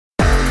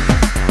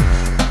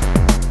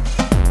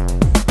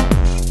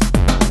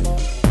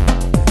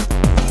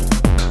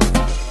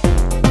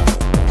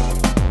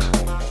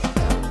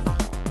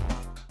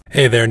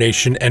Hey there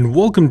nation, and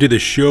welcome to the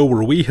show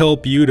where we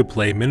help you to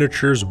play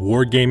miniatures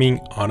wargaming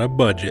on a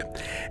budget.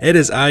 It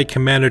is I,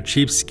 Commander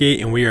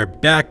Cheapskate, and we are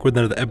back with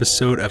another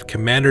episode of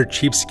Commander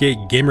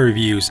Cheapskate Gamer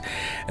Reviews.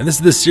 And this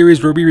is the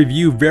series where we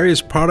review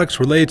various products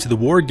related to the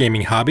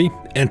wargaming hobby.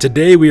 And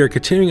today we are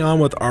continuing on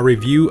with our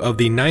review of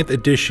the 9th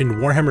edition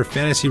Warhammer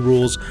Fantasy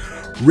rules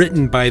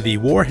written by the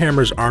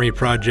Warhammer's Army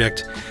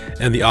project,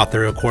 and the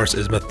author of course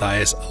is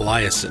Mathias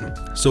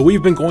Eliasson. So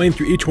we've been going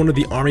through each one of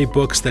the army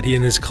books that he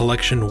in his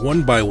collection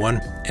one by one,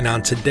 and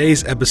on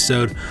today's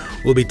episode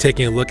we'll be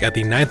taking a look at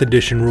the 9th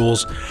edition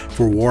rules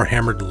for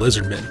Warhammer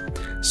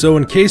Lizardmen. So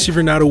in case if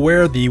you're not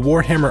aware, the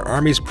Warhammer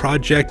Armies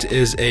project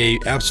is a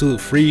absolute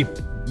free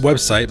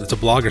website. It's a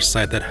blogger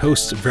site that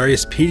hosts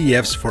various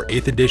PDFs for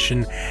 8th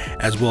edition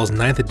as well as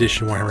 9th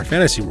edition Warhammer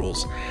Fantasy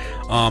rules.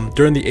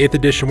 During the 8th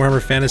edition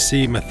Warhammer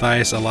Fantasy,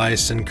 Mathias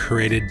Eliasson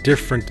created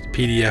different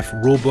PDF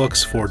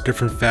rulebooks for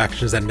different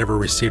factions that never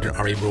received an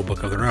army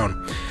rulebook of their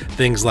own.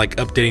 Things like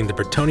updating the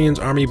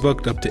Bretonnians army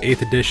book up to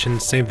 8th edition,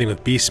 same thing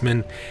with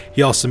Beastmen.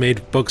 He also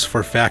made books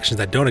for factions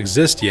that don't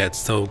exist yet,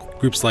 so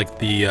groups like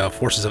the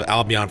Forces of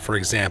Albion, for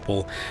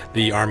example,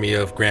 the Army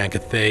of Grand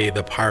Cathay,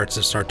 the Pirates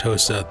of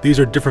Sartosa. These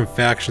are different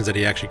factions that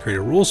he actually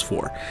created rules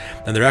for,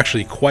 and they're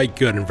actually quite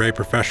good and very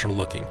professional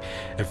looking.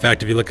 In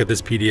fact, if you look at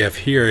this PDF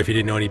here, if you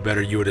didn't know any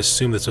better, you would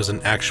assume this was an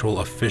actual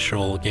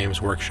official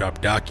Games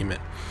Workshop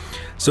document.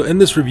 So in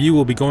this review,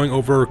 we'll be going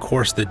over, of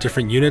course, the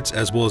different units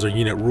as well as our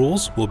unit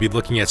rules. We'll be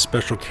looking at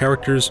special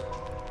characters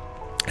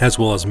as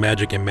well as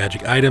magic and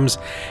magic items,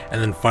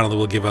 and then finally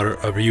we'll give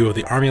out a review of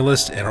the army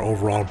list and our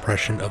overall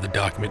impression of the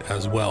document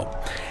as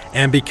well.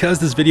 And because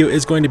this video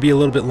is going to be a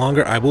little bit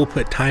longer, I will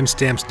put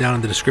timestamps down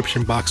in the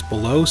description box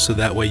below, so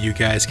that way you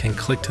guys can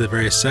click to the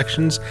various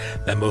sections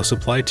that most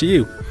apply to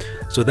you.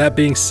 So that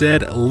being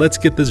said, let's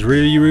get this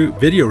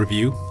video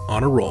review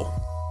on a roll.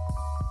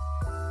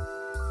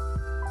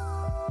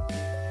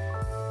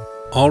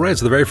 Alright,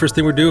 so the very first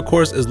thing we do, of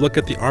course, is look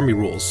at the army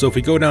rules. So if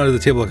we go down to the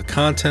table of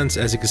contents,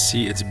 as you can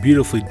see, it's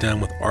beautifully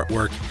done with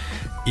artwork.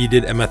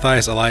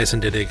 Mathias Eliasson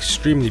did an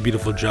extremely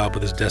beautiful job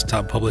with his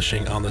desktop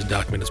publishing on this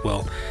document as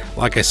well.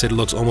 Like I said, it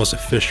looks almost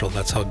official.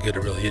 That's how good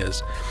it really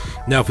is.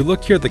 Now, if we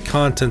look here at the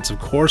contents, of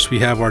course, we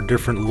have our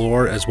different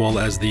lore as well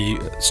as the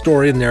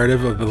story and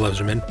narrative of the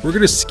Lizardmen. We're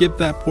going to skip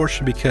that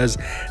portion because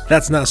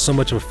that's not so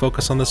much of a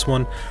focus on this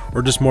one.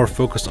 We're just more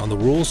focused on the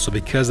rules. So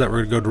because that,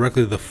 we're going to go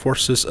directly to the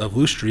Forces of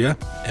Lustria,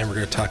 and we're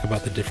going to talk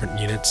about the different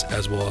units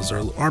as well as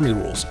our army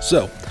rules.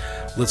 So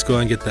let's go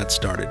ahead and get that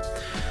started.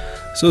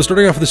 So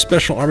starting off with the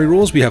special army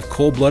rules, we have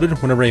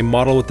Cold-Blooded. Whenever a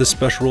model with this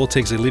special rule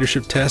takes a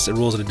leadership test, it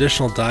rolls an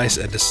additional dice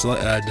and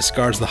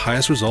discards the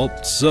highest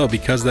result. So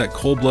because that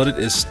Cold-Blooded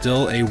is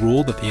still a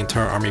rule that the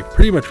entire army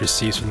pretty much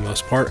receives for the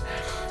most part.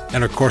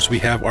 And of course we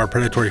have our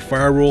Predatory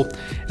Fire rule.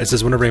 It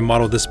says whenever a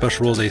model with this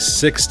special rolls a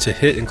 6 to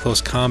hit in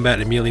close combat,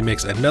 it immediately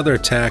makes another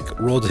attack,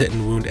 roll to hit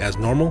and wound as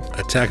normal.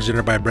 Attacks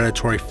generated by a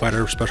Predatory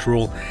Fighter special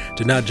rule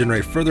do not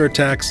generate further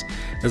attacks.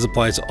 This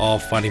applies to all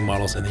fighting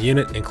models in the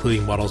unit,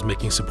 including models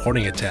making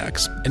supporting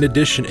attacks. In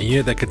addition, a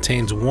unit that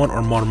contains one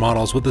or more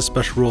models with this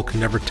special rule can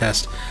never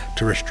test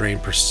to restrain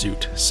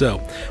pursuit. So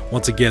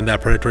once again,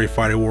 that Predatory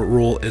Fighter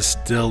rule is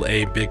still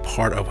a big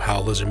part of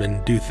how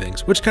Lizardmen do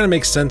things, which kind of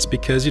makes sense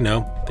because, you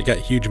know, they got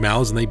huge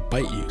mouths and they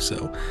bite you,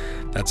 so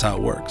that's how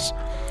it works.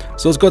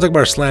 So let's go talk about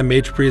our Slam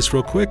Mage Priest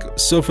real quick.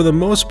 So for the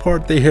most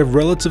part, they have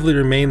relatively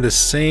remained the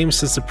same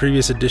since the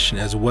previous edition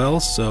as well.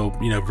 So,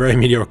 you know, very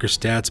mediocre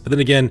stats. But then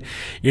again,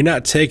 you're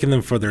not taking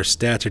them for their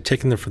stats, you're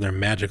taking them for their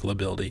magical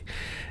ability.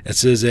 It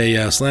says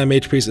a Slam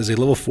Mage Priest is a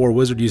level 4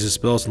 wizard, uses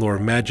spells in lore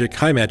of magic,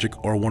 high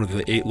magic, or one of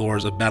the 8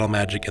 lores of battle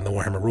magic in the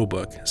Warhammer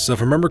rulebook. So if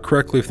I remember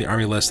correctly with the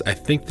army list, I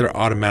think they're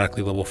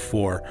automatically level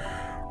 4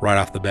 right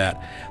off the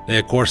bat. They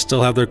of course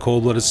still have their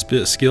Cold-Blooded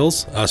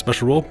skills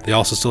special rule. They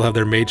also still have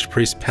their Mage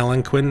Priest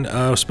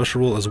Palanquin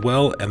special rule as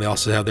well, and they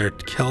also have their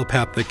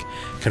Telepathic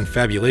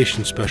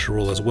Confabulation special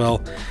rule as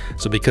well.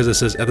 So because it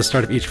says at the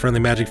start of each friendly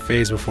magic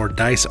phase, before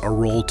dice are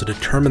rolled to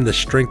determine the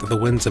strength of the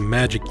winds of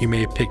magic, you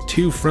may pick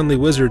 2 friendly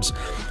wizards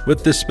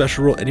with this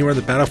special rule anywhere in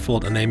the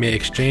battlefield, and they may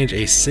exchange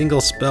a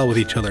single spell with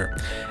each other.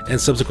 In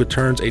subsequent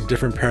turns, a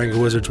different pairing of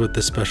wizards with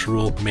this special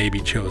rule may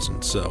be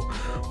chosen. So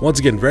once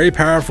again, very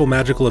powerful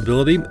magical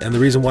ability, and the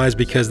reason why is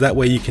because that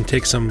way you can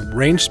take some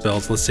range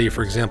spells. Let's say,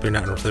 for example, you're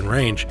not within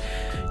range,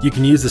 you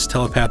can use this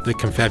Telepathic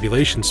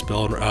Confabulation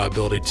spell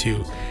ability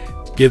to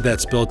give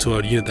that spell to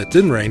a unit that's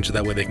in range,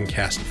 that way they can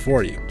cast it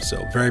for you.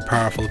 So very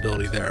powerful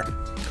ability there.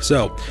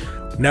 So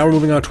now we're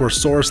moving on to our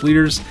Saurus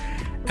leaders.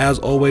 As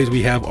always,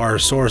 we have our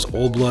Saurus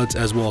Old Bloods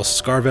as well as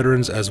Scar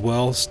Veterans as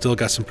well. Still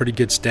got some pretty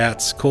good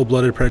stats.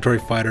 Cold-Blooded Predatory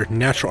Fighter,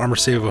 natural armor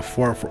save of a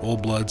 4 up for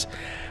Old Bloods,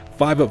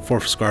 5 up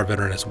for Scar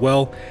Veteran as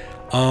well.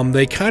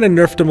 They kind of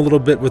nerfed them a little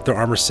bit with their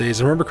armor saves.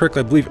 If I remember correctly,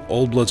 I believe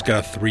Old Bloods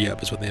got a 3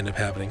 up is what they ended up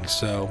having.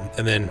 So,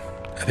 and then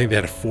I think they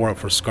had a 4 up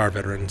for Scar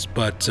Veterans,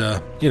 but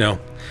you know,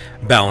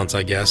 balance,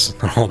 I guess,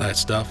 all that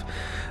stuff.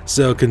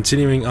 So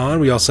continuing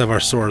on, we also have our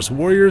Saurus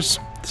Warriors.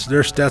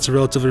 Their stats are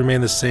relatively remain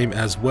the same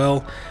as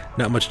well.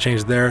 Not much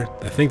change there.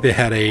 I think they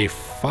had a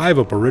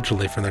 5-up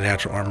originally for their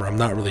natural armor. I'm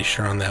not really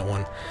sure on that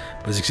one.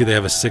 But as you can see, they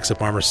have a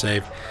 6-up armor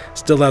save.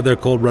 Still have their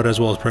cold blood as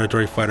well as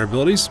predatory fighter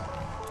abilities.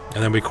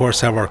 And then we of course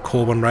have our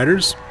Cold One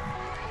Riders.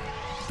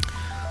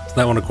 So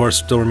that one of course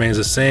still remains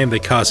the same. They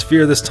cause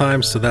fear this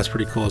time, so that's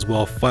pretty cool as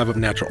well. 5-up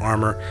natural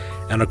armor.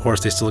 And of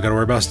course they still got to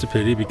worry about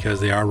stupidity because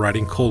they are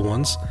riding Cold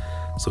Ones.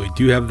 So we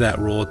do have that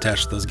rule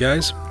attached to those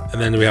guys.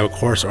 And then we have of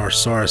course our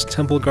Saurus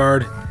Temple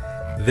Guard.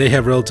 They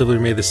have relatively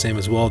remained the same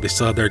as well. They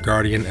still have their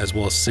Guardian as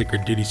well as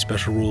Sacred Duty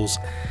special rules.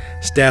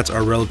 Stats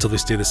are relatively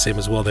stay the same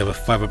as well. They have a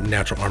 5-up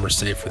natural armor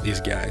save for these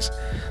guys.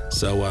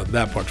 So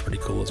that part's pretty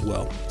cool as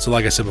well. So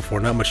like I said before,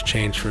 not much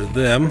change for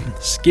them.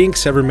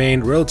 Skinks have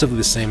remained relatively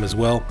the same as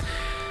well.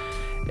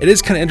 It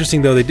is kind of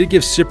interesting though, they did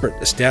give separate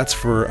stats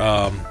for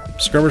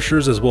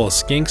skirmishers as well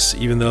as skinks,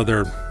 even though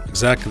they're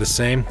exactly the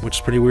same, which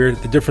is pretty weird.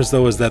 The difference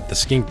though is that the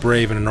skink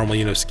brave in a normal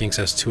unit of skinks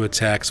has 2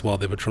 attacks, while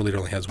the patrol leader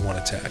only has 1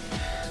 attack.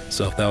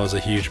 So if that was a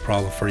huge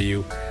problem for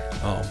you,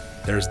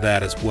 there's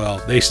that as well.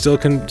 They still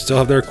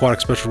have their aquatic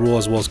special rule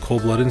as well as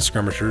cold-blooded and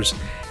skirmishers,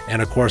 and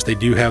of course they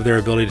do have their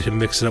ability to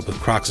mix it up with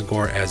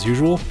Kroxigor as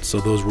usual. So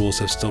those rules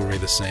have still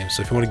remained the same.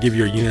 So if you want to give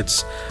your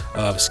units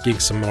of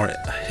skinks some more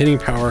hitting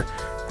power,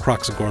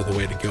 Kroxigor the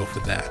way to go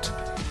for that.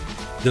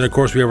 Then of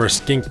course we have our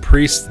skink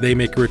priests. They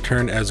make a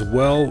return as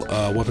well.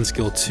 Weapon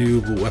skill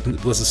 2,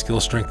 ballistic skill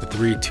strength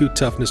 3, 2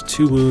 toughness,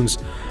 2 wounds,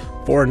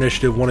 4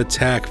 initiative, 1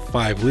 attack,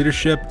 5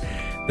 leadership.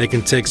 They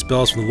can take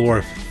spells from the lore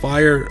of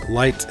Fire,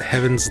 Light,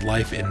 Heavens,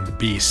 Life, and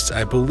Beasts.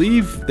 I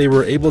believe they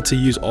were able to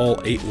use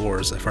all 8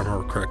 lores, if I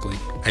remember correctly.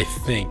 I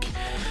think.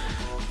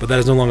 But that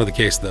is no longer the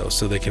case, though,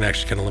 so they can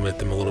actually kind of limit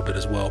them a little bit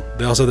as well.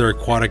 They also have their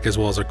aquatic as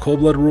well as their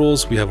cold-blood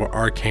rules. We have our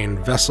Arcane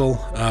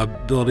Vessel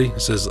ability. It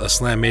says a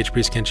Slam Mage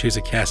Priest can choose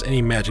to cast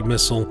any magic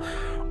missile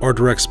or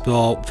direct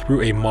spell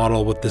through a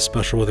model with this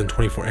special within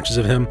 24 inches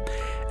of him.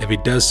 If he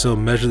does so,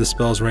 measure the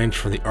spell's range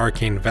from the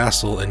Arcane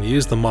Vassal and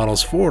use the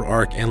model's forward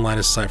arc and line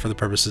of sight for the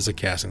purposes of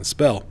casting the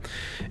spell.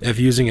 If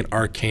using an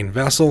Arcane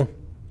Vassal,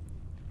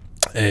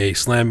 a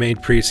Slam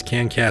Mage Priest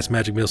can cast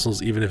magic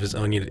missiles even if his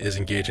own unit is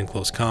engaged in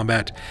close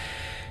combat.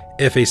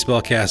 If a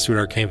spell cast through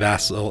an Arcane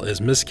Vassal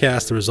is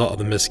miscast, the result of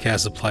the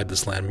miscast is applied to the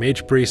Slam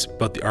Mage Priest,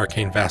 but the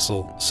Arcane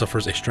Vassal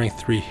suffers a Strength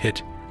 3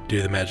 hit due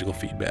to the magical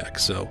feedback.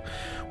 So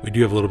we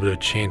do have a little bit of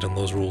change on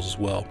those rules as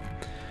well.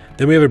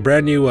 Then we have a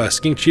brand new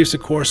Skink Chiefs,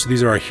 of course. So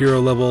these are our hero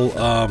level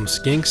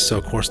skinks. So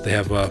of course they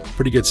have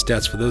pretty good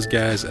stats for those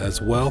guys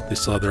as well. They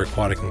still have their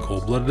aquatic and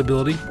cold-blooded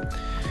ability.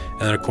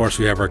 And then of course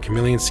we have our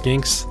chameleon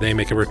skinks. They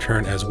make a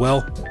return as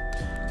well.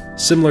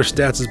 Similar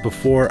stats as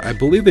before. I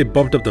believe they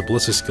bumped up the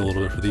ballistic skill a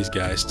little bit for these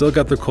guys. Still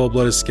got their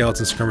cold-blooded scouts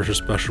and skirmisher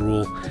special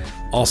rule.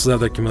 Also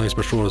have their chameleon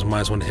special rule as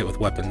 -1 to hit with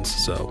weapons.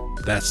 So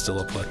that's still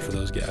a plug for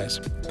those guys.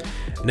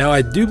 Now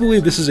I do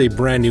believe this is a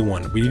brand new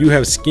one. We do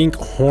have Skink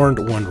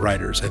Horned One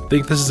Riders. I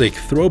think this is a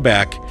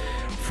throwback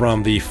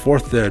from the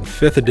 4th and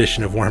 5th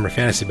edition of Warhammer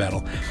Fantasy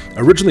Battle.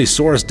 Originally,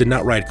 Saurus did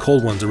not ride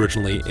Cold Ones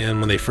originally, and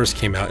when they first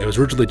came out, it was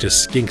originally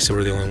just Skinks that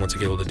were the only ones that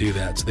were able to do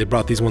that. So they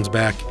brought these ones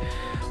back.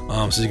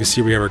 So as you can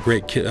see, we have our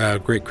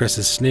Great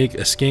Crested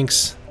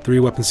Skinks, 3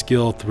 weapon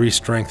skill, 3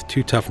 strength,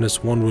 2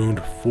 toughness, 1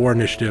 wound, 4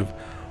 initiative,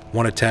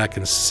 1 attack,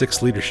 and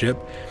 6 leadership.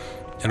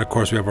 And of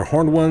course we have our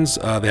Horned Ones.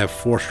 They have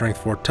 4 strength,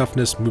 4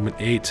 toughness, movement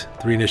 8,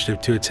 3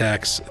 initiative, 2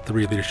 attacks,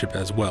 3 leadership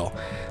as well.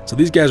 So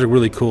these guys are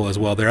really cool as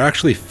well. They're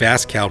actually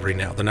fast cavalry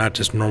now. They're not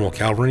just normal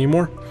cavalry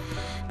anymore.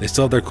 They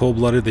still have their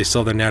cold-blooded, they still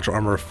have their natural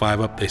armor of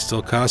 5-up, they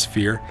still cause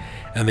fear,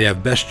 and they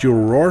have Bestial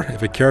Roar.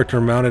 If a character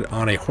mounted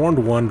on a Horned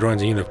One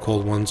joins a unit of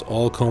Cold Ones,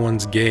 all Cold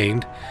Ones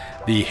gained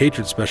the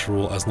Hatred special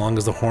rule as long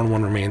as the Horned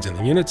One remains in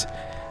the unit.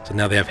 So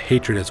now they have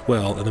Hatred as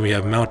well. And then we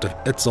have Mount of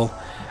Itzel.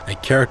 A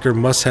character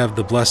must have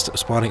the blessed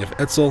spawning of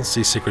Itzel,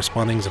 see Sacred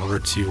Spawnings, in order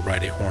to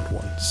ride a Horned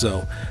One.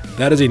 So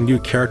that is a new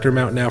character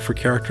mount now for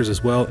characters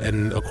as well,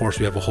 and of course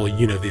we have a whole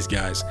unit of these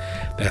guys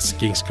that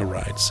Skinks can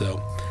ride.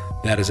 So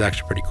that is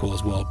actually pretty cool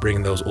as well,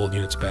 bringing those old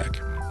units back.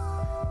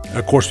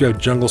 Of course we have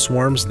Jungle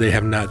Swarms. They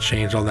have not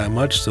changed all that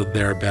much, so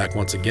they're back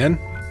once again.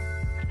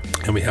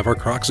 And we have our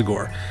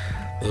Kroxigor.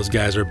 Those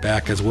guys are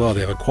back as well.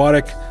 They have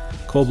aquatic,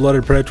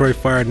 cold-blooded, predatory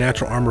fire,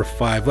 natural armor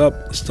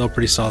 5-up. Still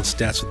pretty solid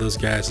stats for those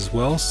guys as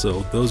well,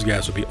 so those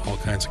guys will be all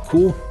kinds of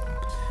cool.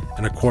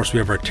 And of course we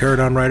have our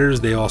Pterodon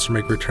Riders. They also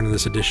make a return in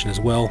this edition as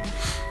well.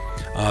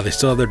 They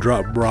still have their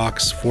drop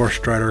rocks, Force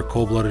Strider,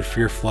 cold-blooded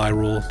Fear Fly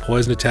rule,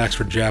 poison attacks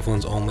for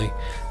javelins only.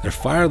 Their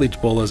Fire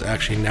Leech bolas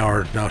actually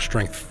are now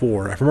strength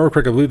 4. If I remember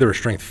correctly, I believe they were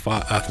strength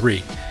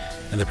 3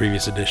 in the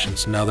previous edition,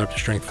 so now they're up to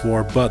strength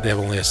 4, but they have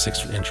only a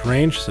 6-inch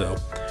range, so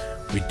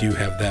we do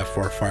have that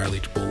for our Fire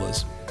Leech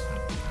bolas.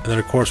 And then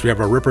of course we have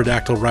our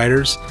Ripperdactyl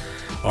Riders,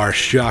 our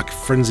Shock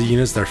Frenzy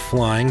units. They're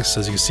flying, so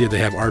as you can see they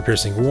have Armor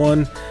Piercing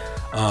 1,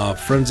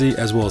 Frenzy,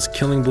 as well as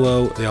Killing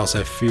Blow. They also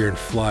have Fear and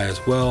Fly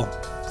as well,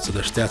 so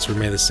their stats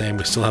remain the same.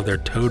 We still have their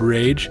Toad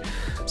Rage,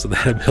 so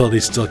that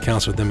ability still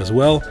counts for them as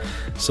well.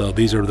 So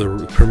these are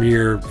the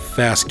premier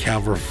fast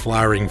cavalry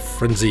flying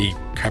frenzy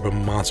type of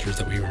monsters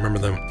that we remember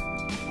them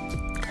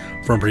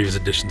from previous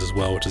editions as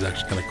well, which is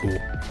actually kind of cool.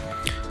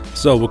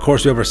 So, of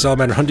course, we have our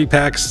salamander hunting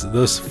packs.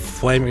 Those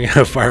flaming,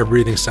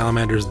 fire-breathing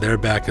salamanders, they're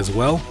back as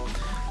well.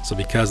 So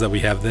because that we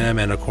have them,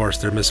 and of course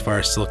their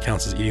misfire still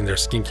counts as eating their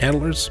skink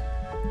handlers.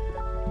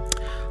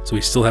 So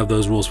we still have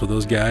those rules for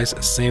those guys.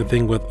 Same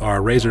thing with our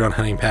Razordon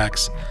hunting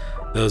packs.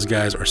 Those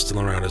guys are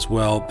still around as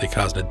well. They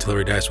cause an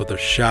artillery dice with their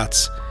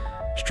shots.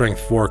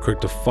 Strength 4,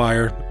 quick to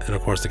fire. And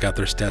of course they got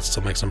their stats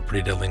still makes them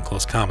pretty deadly in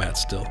close combat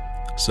still.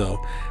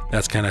 So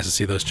that's kind of nice to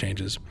see those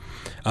changes.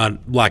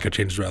 Lack of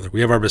changes rather.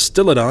 We have our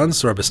Bastiladons,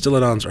 so our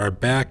Bastiladons are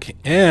back,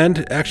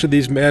 and actually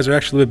these guys are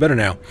actually a bit better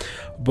now.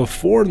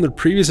 Before in the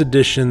previous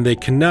edition, they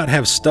could not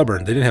have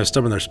Stubborn. They didn't have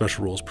Stubborn in their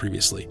special rules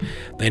previously.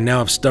 They now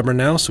have Stubborn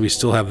now, so we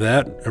still have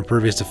that.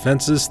 Impervious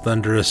Defenses,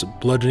 Thunderous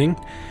Bludgeoning.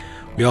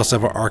 We also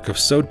have our Arc of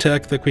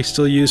Sotek that we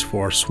still use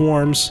for our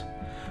swarms.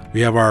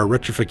 We have our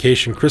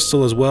Retrification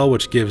Crystal as well,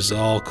 which gives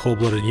all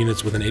cold-blooded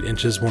units within 8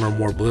 inches, 1 or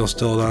more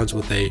Bastiladons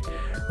with a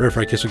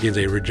Retrified Crystal gains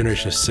a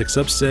regeneration of 6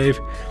 up save.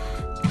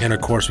 And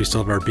of course we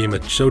still have our Beam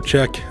of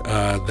Sotek,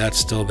 that's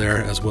still there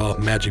as well.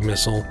 Magic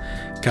Missile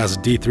causes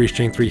D3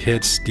 strength 3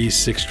 hits,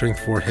 D6 strength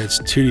 4 hits,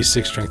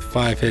 2d6 strength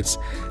 5 hits,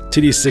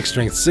 2d6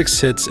 strength 6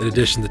 hits. In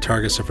addition, the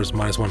target suffers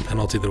 -1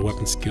 penalty to their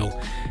weapon skill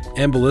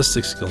and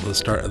ballistic skill at the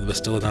start of the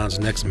Bastiladon's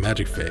next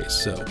magic phase.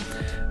 So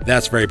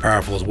that's very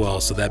powerful as well.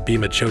 So that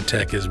Beam of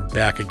Sotek is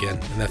back again,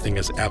 and that thing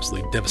is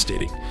absolutely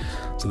devastating.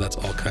 So that's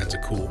all kinds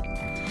of cool.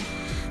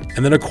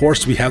 And then of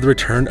course we have the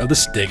return of the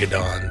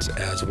Stegodons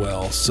as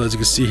well. So as you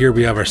can see here,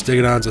 we have our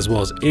Stegodons as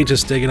well as ancient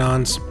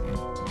Stegodons.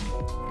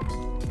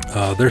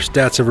 Their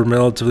stats have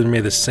relatively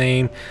remained the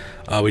same.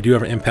 We do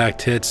have our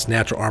impact hits,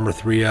 natural armor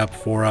 3 up,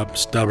 4 up,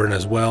 stubborn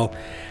as well.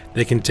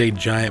 They can take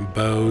giant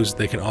bows.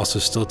 They can also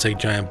still take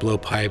giant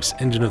blowpipes,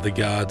 engine of the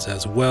gods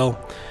as well.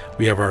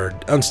 We have our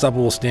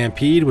unstoppable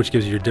stampede, which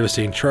gives you your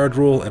devastating charge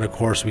rule, and of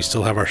course we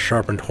still have our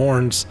sharpened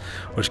horns,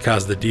 which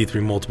cause the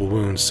D3 multiple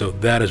wounds. So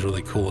that is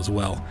really cool as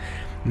well.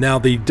 Now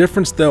the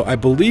difference though, I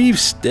believe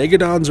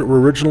Stegodons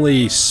were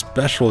originally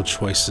special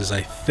choices,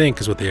 I think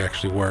is what they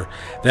actually were.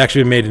 They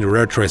actually made into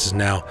rare choices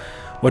now,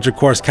 which of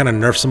course kind of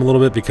nerfs them a little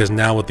bit, because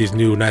now with these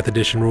new 9th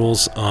edition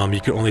rules,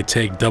 you can only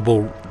take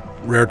double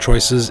rare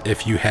choices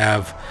if you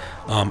have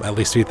at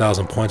least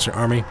 3,000 points in your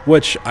army,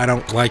 which I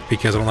don't like,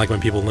 because I don't like when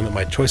people limit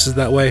my choices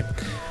that way.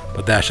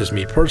 But that's just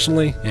me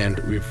personally, and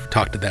we've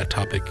talked to that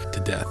topic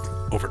to death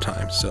over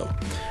time, so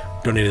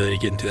don't need to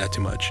get into that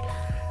too much.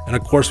 And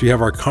of course we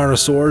have our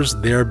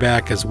Carnosaurs. They're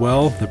back as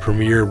well, the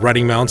premier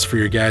riding mounts for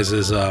your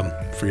guys's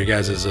for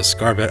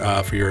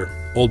your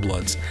old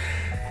bloods.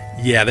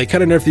 Yeah, they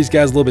kind of nerfed these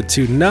guys a little bit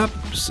too, not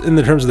in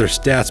the terms of their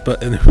stats,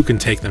 but in who can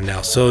take them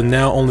now. So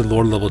now only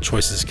Lord level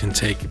choices can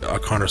take a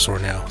Carnosaur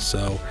now.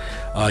 So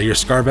your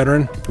Scar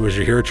Veteran, who is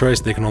your hero choice,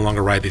 they can no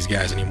longer ride these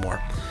guys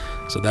anymore.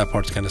 So that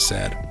part's kind of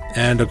sad.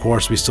 And of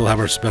course we still have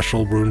our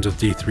special runes of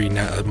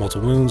D3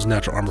 multiple wounds,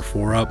 natural armor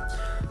 4 up,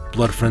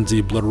 Blood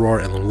Frenzy, Blood Roar,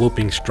 and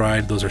Loping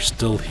Stride. Those are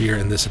still here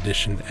in this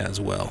edition as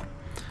well.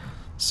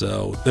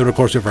 So then of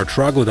course we have our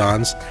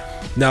Troglodons.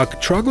 Now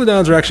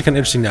Troglodons are actually kind of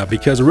interesting now,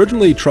 because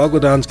originally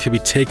Troglodons could be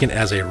taken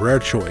as a rare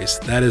choice.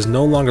 That is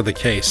no longer the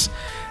case.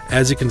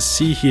 As you can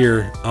see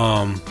here,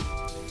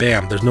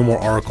 bam, there's no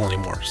more Oracle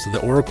anymore. So the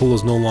Oracle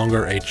is no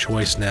longer a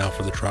choice now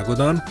for the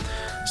Troglodon.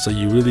 So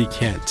you really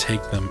can't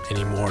take them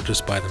anymore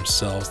just by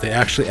themselves. They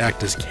actually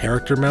act as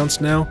character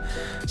mounts now.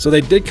 So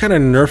they did kind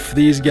of nerf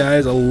these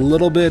guys a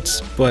little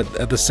bit, but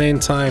at the same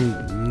time,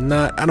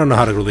 I don't know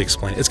how to really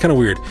explain it. It's kind of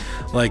weird.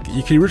 Like,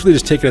 you could originally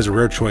just take it as a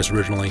rare choice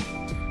originally.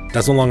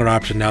 That's no longer an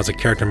option. Now it's a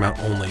character mount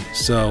only.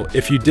 So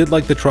if you did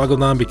like the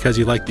Troglodon because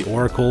you like the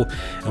Oracle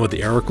and what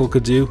the Oracle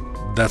could do,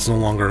 that's no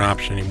longer an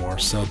option anymore.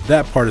 So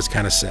that part is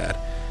kind of sad.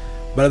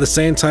 But at the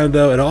same time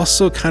though, it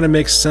also kind of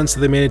makes sense that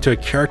they made it into a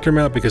character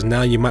mount, because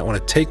now you might want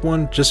to take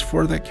one just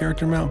for that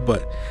character mount,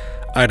 but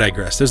I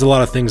digress. There's a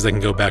lot of things that can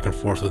go back and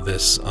forth with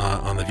this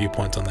on the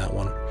viewpoints on that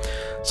one.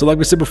 So like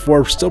we said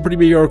before, still pretty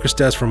mediocre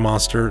stats for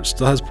Monster,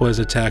 still has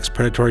poison attacks,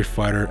 predatory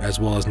fighter, as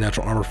well as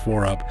natural armor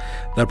 4 up.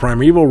 That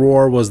Primeval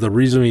Roar was the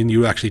reason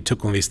you actually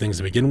took one of these things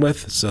to begin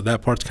with, so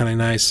that part's kind of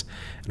nice.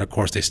 And of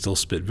course they still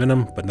spit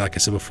venom, but like I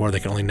said before, they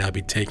can only now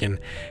be taken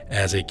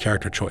as a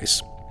character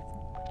choice.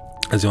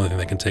 That's the only thing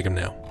that can take them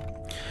now.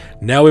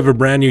 Now we have a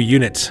brand new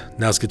unit.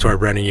 Now let's get to our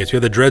brand new units. We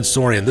have the Dread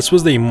Saurian. This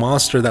was the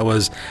monster that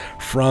was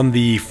from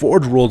the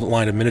Forge World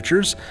line of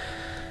miniatures.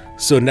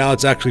 So now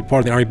it's actually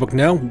part of the army book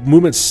now.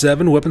 Movement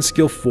 7, weapon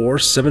skill 4,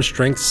 7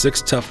 strength,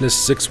 6 toughness,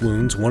 6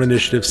 wounds, 1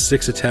 initiative,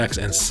 6 attacks,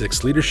 and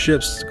 6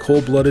 leaderships.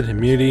 Cold-blooded,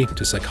 immunity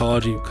to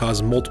psychology,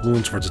 causes multiple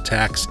wounds for its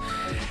attacks.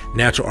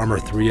 Natural armor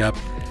 3 up.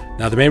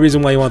 Now the main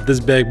reason why you want this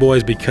bag, boy,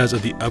 is because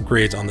of the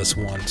upgrades on this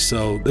one.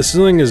 So this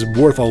thing is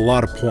worth a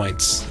lot of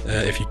points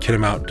if you kit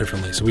them out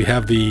differently. So we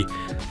have the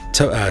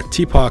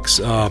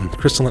Teapot's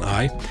Crystalline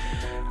Eye.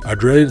 A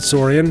Dreaded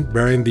Saurian,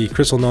 bearing the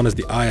crystal known as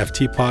the Eye of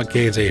Teapot,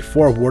 gains a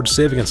 4 ward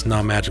save against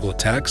non-magical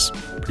attacks.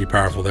 Pretty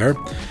powerful there.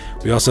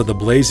 We also have the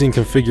Blazing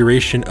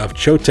Configuration of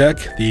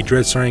Chotek. The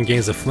Dread Saurian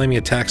gains the Flaming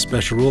Attack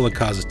special rule and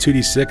causes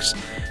 2d6,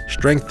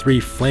 Strength 3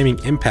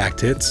 Flaming Impact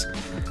hits.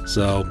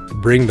 So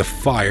bring the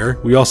fire.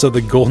 We also have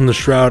the Golden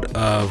Shroud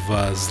of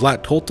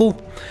Zlat Total.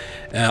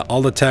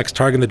 All attacks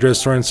targeting the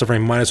Dreadsaurian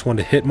suffering -1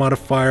 to hit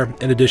modifier.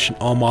 In addition,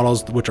 all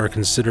models which are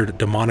considered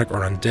demonic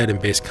or undead in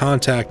base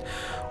contact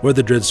with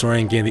the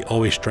Dreadsaurian gain the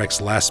Always Strikes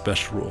Last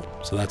special rule.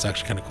 So that's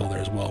actually kind of cool there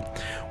as well.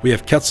 We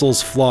have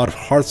Quetzal's Flawed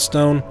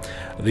Hearthstone.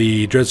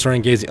 The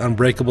Dreadsaurian gains the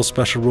Unbreakable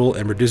special rule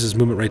and reduces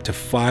movement rate to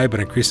 5 but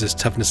increases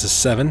toughness to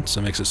 7, so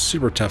it makes it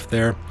super tough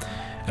there.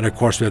 And of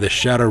course we have the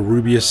Shadow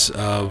Rubius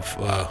of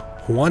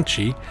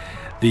Huanchi.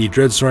 The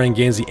Dreadsaurian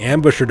gains the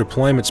Ambusher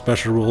Deployment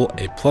special rule,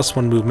 a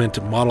 +1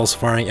 movement. Models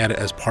firing at it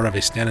as part of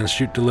a stand and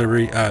shoot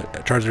delivery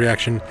charge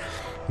reaction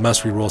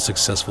must reroll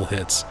successful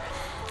hits.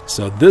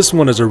 So this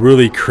one is a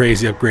really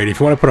crazy upgrade. If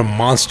you want to put a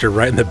monster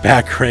right in the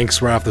back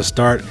ranks right off the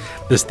start,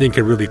 this thing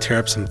could really tear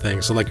up some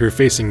things. So like if you're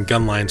facing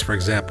gun lines, for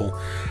example,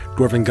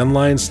 dwarven gun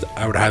lines,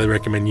 I would highly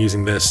recommend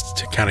using this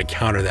to kind of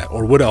counter that.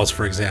 Or Wood Elves,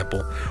 for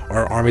example,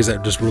 or armies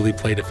that just really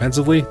play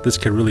defensively. This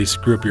could really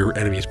screw up your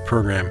enemy's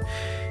program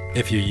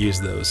if you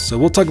use those. So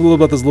we'll talk a little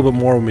about this a little bit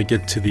more when we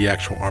get to the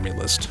actual army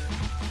list.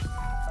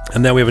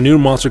 And then we have a new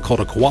monster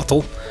called a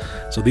Coatl.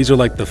 So these are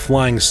like the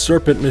flying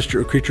serpent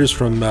mystery creatures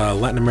from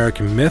Latin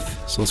American myth.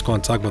 So let's go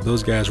and talk about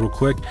those guys real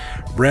quick.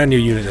 Brand new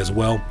unit as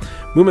well.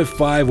 Movement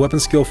 5, weapon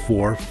skill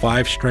 4,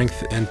 5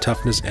 strength and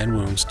toughness and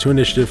wounds, 2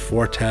 initiative,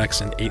 4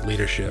 attacks, and 8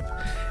 leadership.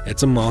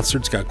 It's a monster.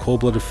 It's got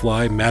cold-blooded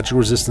fly, magical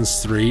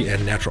resistance 3,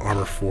 and natural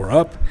armor 4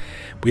 up.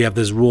 We have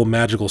this rule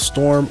Magical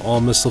Storm. All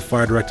missile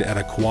fire directed at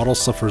a Coatl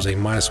suffers a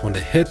 -1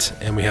 to hit.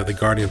 And we have the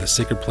Guardian of the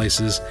Sacred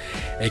Places.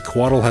 A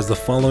Coatl has the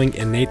following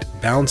innate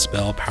bound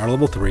spell, power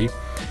level 3.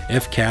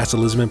 If cast, a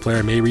Lizardmen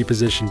player may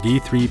reposition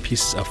D3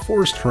 pieces of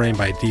forest terrain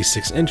by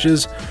D6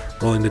 inches,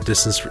 rolling the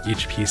distance for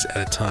each piece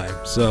at a time.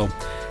 So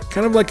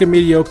kind of like a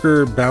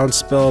mediocre bound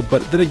spell,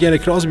 but then again, it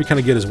could also be kind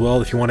of good as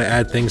well if you want to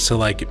add things to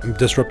like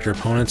disrupt your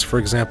opponents, for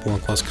example, in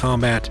close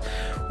combat,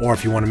 or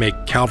if you want to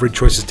make cavalry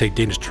choices, take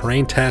dangerous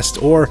terrain tests,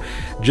 or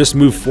just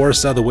move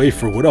forests out of the way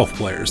for Wood Elf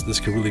players. This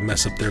could really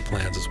mess up their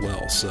plans as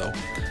well. So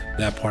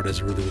that part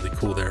is really, really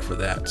cool there for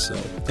that. So,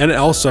 and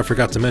also I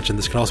forgot to mention,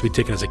 this can also be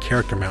taken as a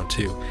character mount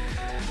too.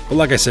 But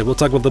like I said, we'll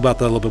talk about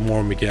that a little bit more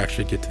when we can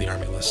actually get to the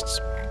army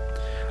lists.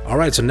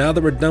 Alright, so now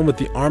that we're done with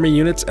the army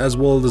units as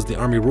well as the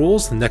army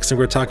rules, the next thing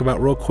we're going to talk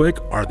about real quick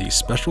are the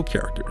special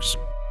characters.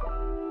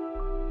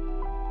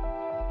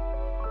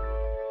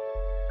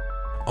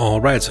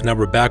 Alright, so now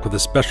we're back with the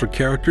special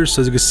characters.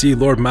 So as you can see,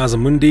 Lord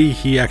Mazamundi,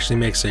 he actually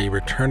makes a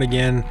return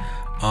again.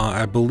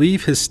 I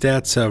believe his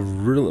stats have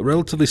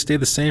relatively stayed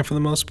the same for the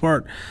most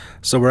part,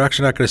 so we're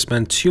actually not going to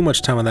spend too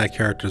much time on that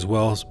character as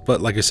well. But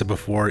like I said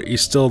before,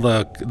 he's still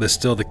the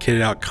kitted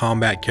out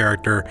combat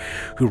character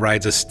who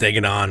rides a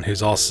Stegodon,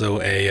 who's also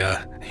a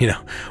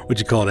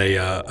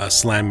a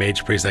slam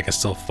mage priest that can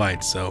still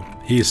fight. So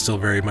he is still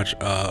very much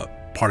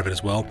part of it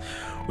as well.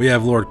 We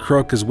have Lord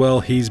Croak as well.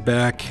 He's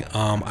back.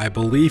 I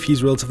believe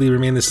he's relatively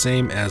remained the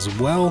same as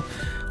well.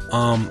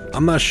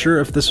 I'm not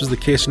sure if this was the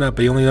case or not,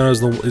 but he only knows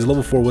he's a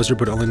level 4 wizard,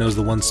 but only knows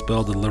the one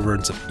spell,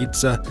 Deliverance of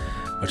Itza,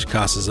 which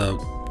costs a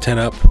 10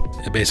 up,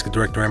 a basic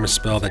direct damage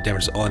spell that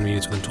damages all enemy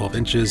units within 12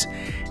 inches.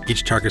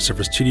 Each target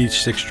suffers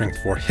 2d6 strength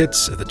 4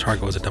 hits. If the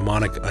target was a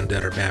demonic,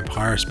 undead, or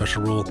vampire,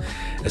 special rule,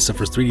 it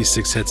suffers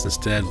 3d6 hits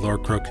instead.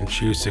 Lord Croak can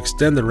choose to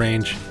extend the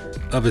range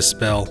of his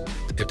spell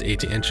up to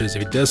 18 inches.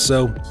 If he does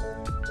so,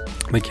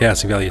 the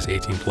casting value is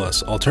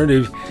 18+.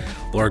 Alternative,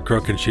 Lord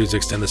Croak can choose to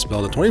extend the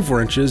spell to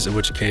 24 inches, in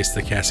which case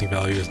the casting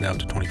value is now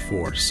to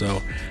 24. So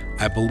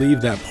I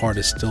believe that part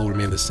is still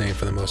remain the same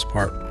for the most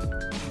part.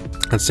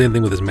 And same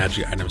thing with his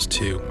magic items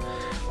too.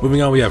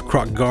 Moving on, we have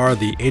Krokgar,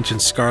 the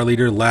ancient Scar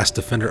leader, last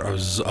defender of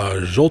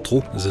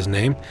Joltl is his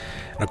name.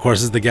 And of course,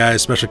 this is the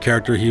guy's special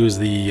character. He was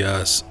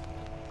the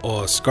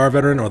Scar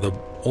veteran, or the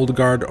Old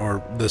Guard,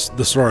 or the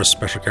Sora's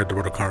special character,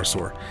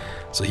 Rotoconnoisseur.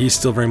 So he's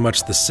still very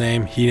much the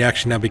same. He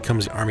actually now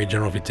becomes the army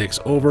general if he takes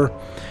over.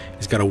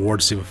 He's got a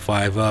ward save of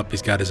 5 up.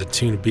 He's got his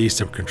attuned beast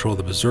to control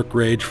the Berserk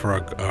Rage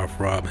from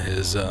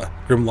his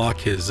Grimlock,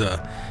 his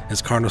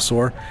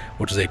Carnosaur,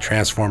 which is a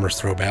Transformers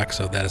throwback,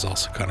 so that is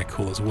also kind of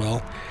cool as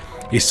well.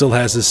 He still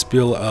has his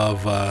Spiel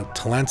of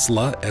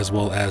Talansla, as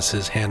well as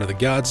his Hand of the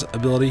Gods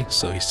ability,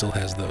 so he still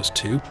has those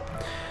two.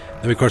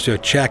 Then of course we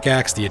have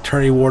Chakax, the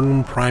Eternity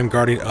Warden, Prime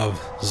Guardian of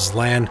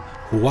Zlan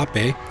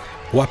Huapek.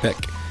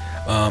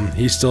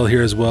 He's still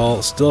here as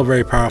well, still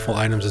very powerful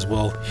items as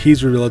well.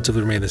 He's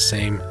relatively remained the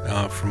same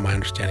from my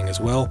understanding as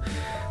well.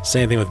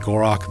 Same thing with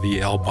Gorok,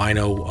 the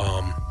albino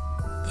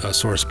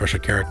sort of special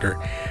character.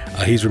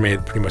 He's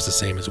remained pretty much the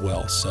same as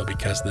well, so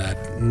because of that,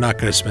 I'm not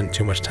going to spend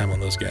too much time on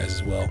those guys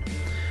as well.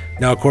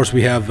 Now of course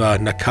we have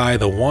Nakai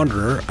the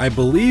Wanderer. I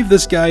believe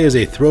this guy is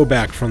a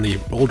throwback from the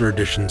older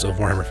editions of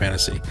Warhammer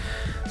Fantasy.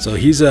 So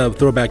he's a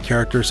throwback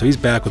character, so he's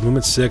back with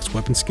movement 6,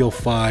 weapon skill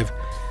 5,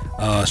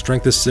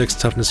 strength is 6,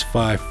 toughness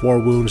 5, 4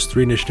 wounds,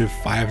 3 initiative,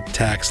 5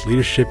 attacks,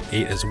 leadership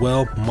 8 as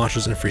well.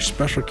 Monsters and free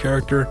special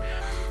character.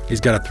 He's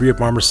got a 3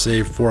 up armor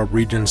save, 4 up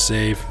regen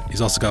save.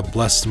 He's also got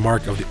Blessed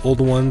Mark of the Old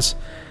Ones.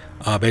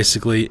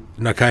 Basically,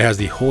 Nakai has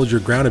the Hold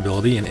Your Ground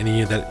ability, and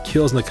any that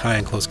kills Nakai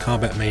in close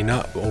combat may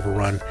not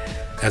overrun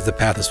as the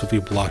path is swiftly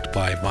blocked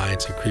by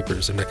vines and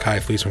creepers. If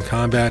Nakai flees from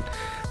combat,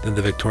 then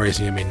the victorious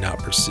unit may not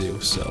pursue.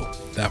 So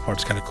that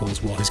part's kind of cool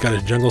as well. He's got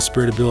his jungle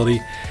spirit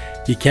ability.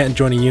 He can't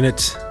join a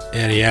unit,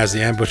 and he has the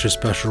ambusher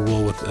special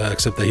rule, with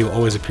except that he will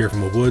always appear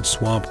from a wood,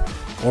 swamp,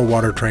 or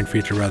water terrain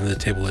feature rather than the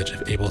table edge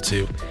if able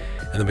to.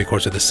 And then we of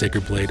course have the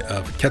Sacred Blade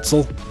of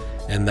Quetzal,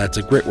 and that's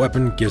a great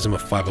weapon, gives him a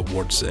 5 up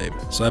ward save.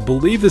 So I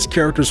believe this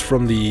character's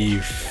from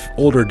the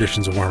older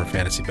editions of Warhammer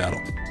Fantasy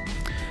Battle.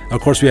 Of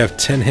course, we have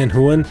Ten Hin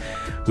Huan,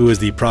 who is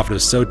the Prophet of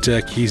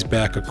Sotek. He's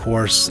back, of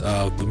course,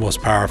 the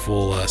most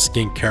powerful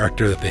skink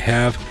character that they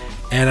have.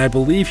 And I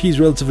believe he's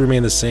relatively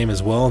remained the same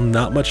as well.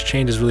 Not much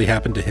change has really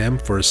happened to him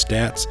for his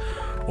stats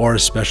or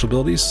his special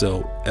abilities,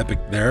 so epic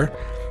there.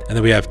 And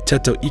then we have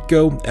Teto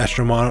Iko,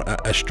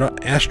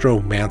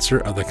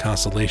 Astromancer of the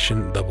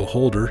constellation The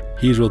Beholder.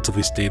 He's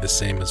relatively stayed the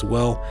same as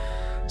well.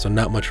 So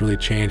not much really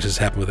change has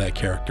happened with that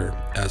character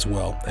as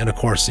well. And of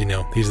course, you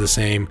know, he's the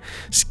same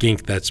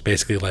skink that's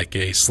basically like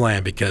a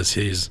slam because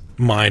his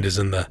mind is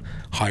in the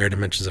higher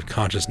dimensions of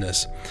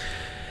consciousness.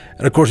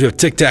 And of course we have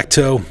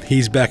Tic-Tac-Toe.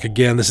 He's back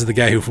again. This is the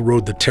guy who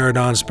rode the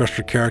Pterodon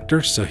special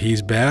character, so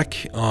he's back.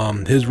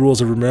 His rules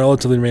have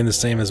relatively remained the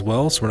same as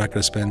well, so we're not going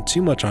to spend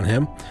too much on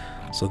him.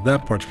 So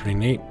that part's pretty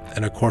neat.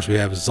 And of course we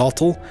have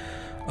Zaltal,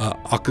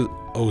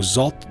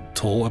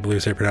 Ozaltal, I believe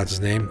is how you pronounce his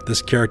name.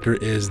 This character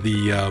is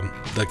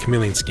the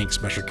Chameleon Skink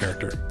special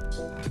character.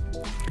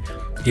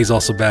 He's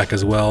also back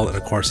as well, and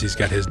of course he's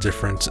got his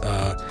different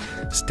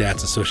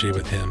stats associated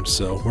with him,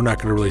 so we're not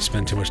going to really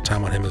spend too much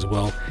time on him as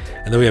well.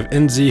 And then we have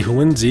Enzi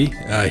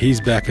Huinzi.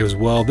 He's back as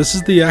well. This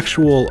is the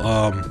actual,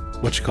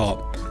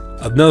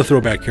 another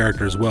throwback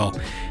character as well.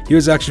 He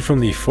was actually from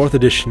the 4th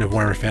edition of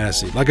Warhammer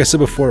Fantasy. Like I said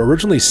before,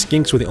 originally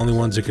skinks were the only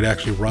ones that could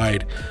actually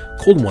ride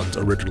cold ones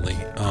originally,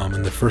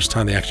 and the first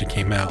time they actually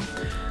came out.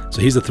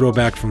 So he's a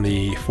throwback from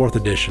the 4th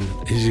edition.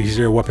 He's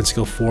here, weapon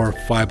skill 4,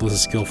 5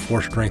 ballistic skill,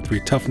 4 strength,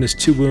 3 toughness,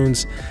 2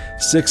 wounds,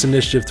 6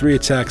 initiative, 3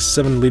 attacks,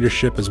 7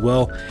 leadership as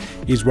well.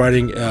 He's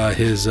riding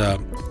his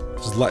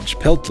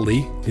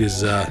Lachpeltli,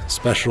 his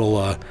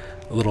special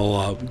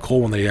little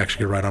cold one that he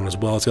actually could ride on as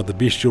well. It's got the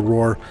Bestial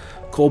Roar,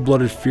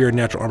 Cold-Blooded Fear,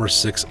 Natural Armor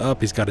 6 up.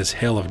 He's got his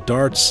Hail of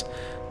Darts,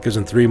 gives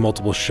him 3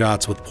 multiple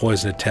shots with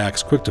poison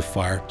attacks, quick to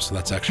fire, so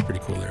that's actually pretty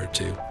cool there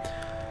too.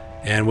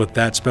 And with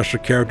that special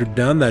character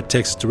done, that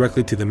takes us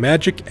directly to the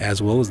magic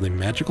as well as the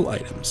magical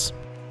items.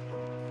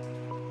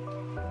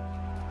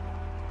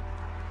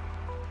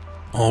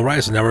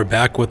 Alright, so now we're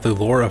back with the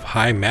lore of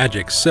high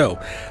magic. So,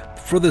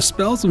 for the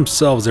spells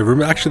themselves,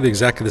 they're actually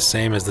exactly the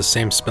same as the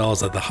same spells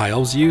that the High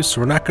Elves use,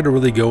 so we're not going to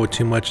really go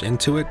too much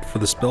into it for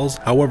the spells.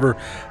 However,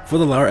 for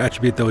the lore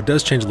attribute, though, it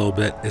does change a little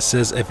bit. It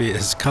says if it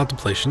has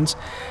contemplations,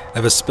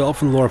 if a spell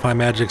from the lore of high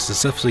magic is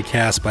successfully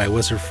cast by a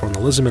wizard from the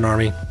Lizardmen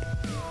army,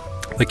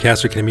 the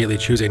caster can immediately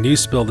choose a new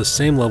spell the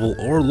same level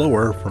or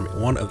lower from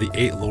one of the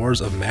 8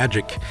 lores of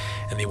magic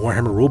in the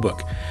Warhammer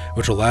rulebook,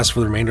 which will last for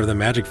the remainder of the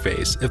magic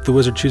phase. If the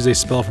wizard chooses a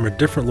spell from a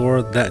different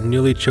lore, that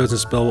newly chosen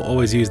spell will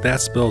always use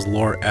that spell's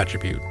lore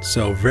attribute.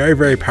 So very,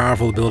 very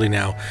powerful ability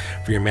now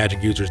for your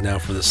magic users now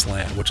for the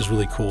slam, which is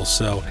really cool.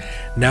 So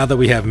now that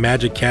we have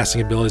magic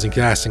casting abilities and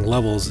casting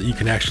levels, you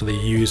can actually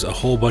use a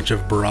whole bunch of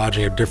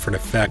barraging of different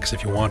effects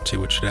if you want to,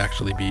 which should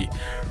actually be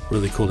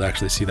really cool to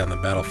actually see that on the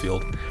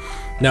battlefield.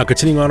 Now,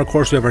 continuing on, of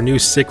course, we have our new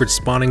Sacred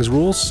Spawnings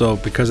rules. So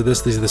because of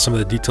this, these are some of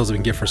the details we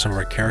can get for some of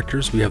our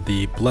characters. We have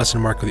the Blessed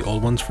Mark of the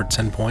Old Ones for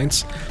 10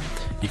 points.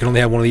 You can only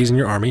have one of these in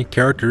your army.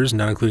 Characters,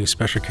 not including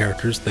special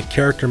characters. The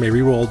character may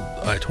reroll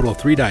a total of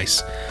 3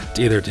 dice,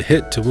 to either to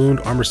hit, to wound,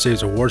 armor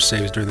saves, or war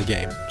saves during the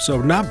game.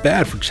 So not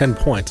bad for 10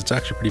 points. It's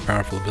actually a pretty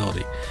powerful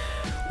ability.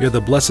 We have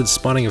the Blessed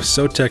Spawning of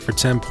Sotek for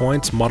 10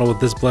 points. Model with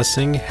this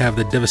blessing have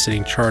the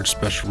Devastating Charge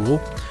special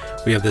rule.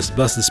 We have this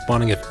Blessed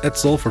Spawning of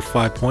Etzel for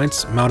 5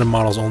 points. Mounted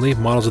models only.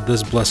 Models of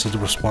this blessed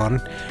will spawn.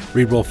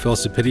 Reroll fail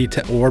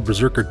stupidity or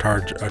berserker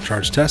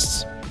charge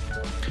tests.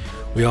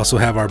 We also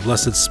have our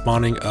Blessed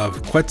Spawning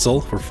of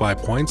Quetzal for 5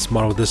 points.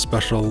 Model with this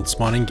special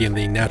spawning gain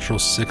the natural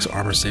 6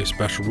 armor save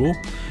special rule.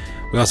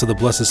 We also have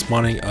the Blessed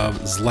Spawning of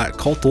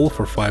Zlatkultl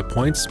for 5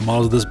 points.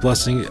 Models of this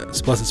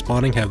blessed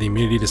spawning have the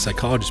immunity to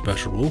psychology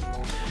special rule.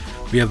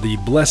 We have the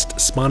Blessed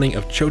Spawning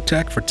of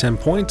Chotek for 10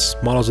 points.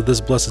 Models of this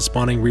blessed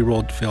spawning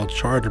rerolled failed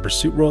charge or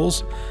pursuit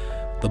rolls.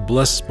 The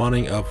Blessed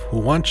Spawning of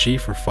Huanchi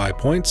for 5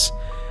 points.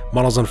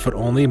 Models on foot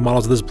only.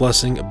 Models of this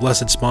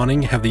blessed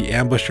spawning have the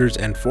Ambushers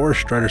and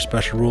Forest Strider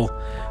special rule.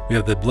 We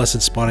have the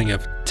Blessed Spawning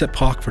of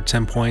Tiphawk for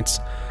 10 points.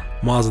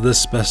 Models of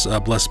this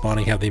blessed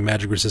spawning have the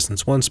Magic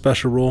Resistance 1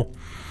 special rule.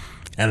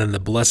 And then the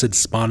Blessed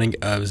Spawning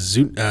of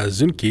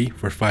Zunki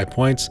for 5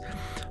 points.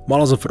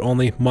 Models on foot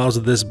only. Models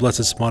of this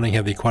blessed spawning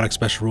have the aquatic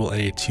special rule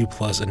and a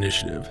 2+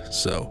 initiative.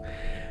 So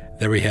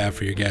there we have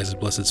for your guys'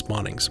 blessed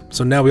spawnings.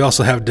 So now we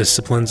also have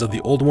disciplines of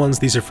the old ones.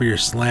 These are for your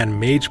Slan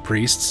Mage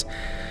Priests.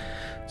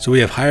 So we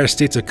have Higher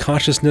States of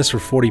Consciousness for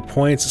 40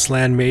 points.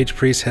 Slan Mage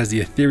Priest has the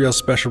ethereal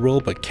special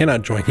rule but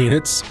cannot join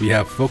units. We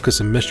have Focus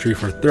and Mystery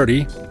for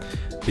 30.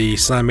 The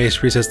Slan Mage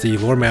Priest has the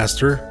Lore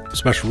Master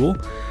special rule.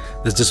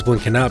 This discipline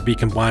cannot be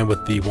combined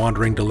with the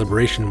Wandering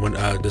Deliberation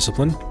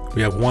discipline.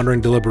 We have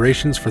Wandering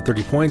Deliberations for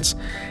 30 points.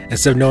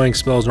 Instead of knowing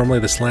spells normally,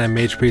 the Slam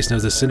Mage Priest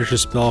knows the signature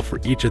spell for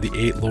each of the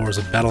 8 lores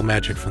of battle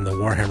magic from the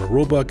Warhammer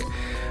rulebook.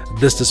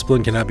 This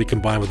discipline cannot be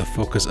combined with a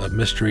focus of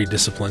Mystery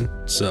Discipline,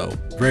 so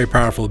very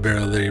powerful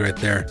ability right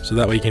there. So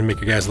that way you can make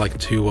your guys like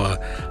 2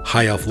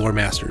 High Elf Lore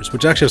Masters,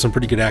 which actually have some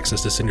pretty good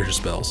access to signature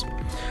spells.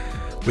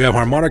 We have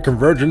Harmonic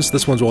Convergence.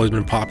 This one's always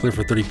been popular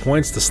for 30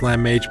 points. The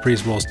Slam Mage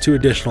Priest rolls 2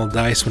 additional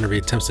dice whenever he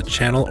attempts to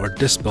channel or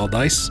dispel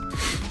dice.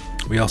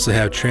 We also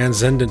have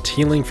Transcendent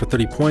Healing for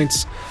 30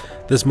 points.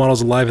 This model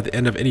is alive at the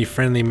end of any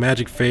friendly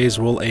magic phase.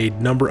 Roll a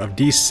number of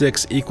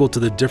d6 equal to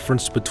the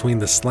difference between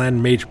the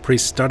Slam Mage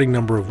Priest's starting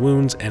number of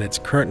wounds and its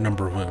current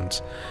number of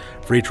wounds.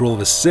 For each roll of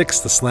a 6,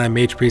 the Slam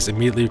Mage Priest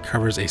immediately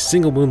recovers a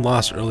single wound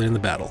lost early in the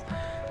battle.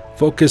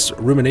 Focus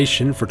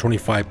Rumination for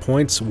 25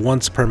 points.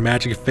 Once per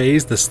magic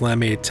phase, the Slam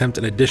may attempt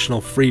an additional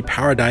free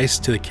power dice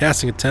to the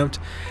casting attempt.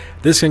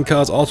 This can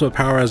cause ultimate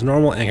power as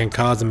normal and can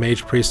cause the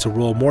Mage Priest to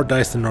roll more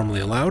dice than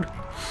normally allowed.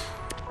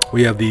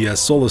 We have the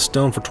Soul of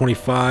Stone for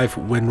 25.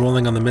 When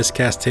rolling on the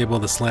miscast table,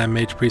 the Slam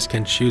Mage Priest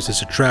can choose to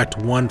subtract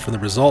 1 from the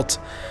result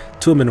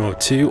to a minimum of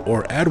 2,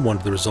 or add 1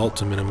 to the result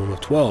to a maximum of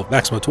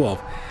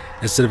 12,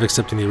 instead of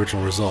accepting the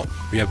original result.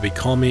 We have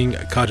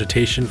Becalming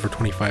Cogitation for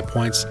 25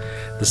 points.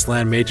 The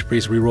Slam Mage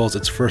Priest rerolls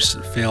its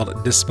first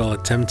failed Dispel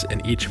attempt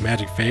in each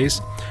magic phase.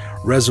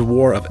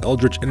 Reservoir of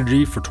Eldritch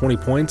Energy for 20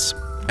 points.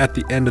 At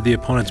the end of the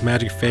opponent's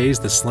magic phase,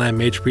 the Slam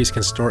Mage Priest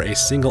can store a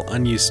single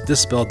unused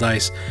Dispel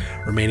dice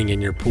remaining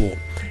in your pool.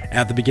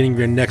 At the beginning of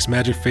your next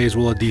magic phase,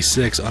 roll a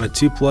d6. On a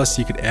 2+,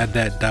 you could add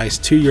that dice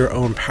to your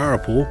own power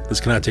pool. This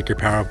cannot take your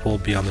power pool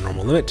beyond the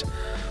normal limit.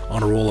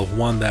 On a roll of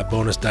 1, that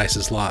bonus dice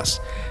is lost.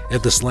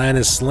 If the Slan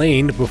is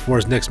slain before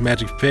his next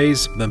magic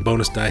phase, then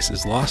bonus dice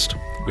is lost.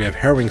 We have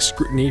Harrowing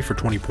Scrutiny for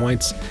 20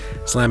 points.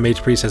 Slam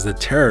Mage Priest has the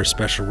Terror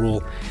special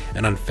rule,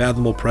 and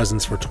Unfathomable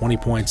Presence for 20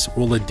 points.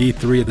 Roll a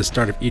d3 at the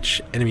start of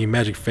each enemy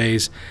magic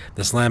phase.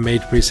 The Slam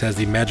Mage Priest has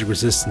the Magic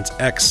Resistance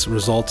X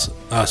result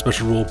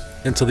special rule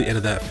until the end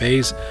of that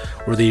phase,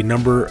 where the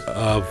number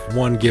of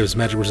 1 gives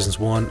Magic Resistance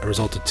 1, a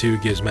result of 2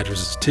 gives Magic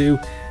Resistance 2,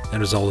 and a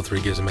result of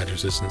 3 gives a Magic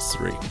Resistance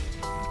 3.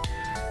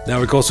 Now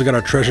we've also got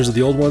our Treasures of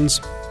the Old Ones.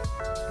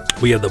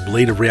 We have the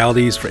Blade of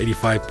Realities for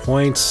 85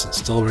 points,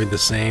 still remain the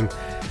same.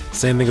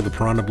 Same thing with the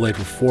Piranha Blade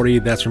for 40,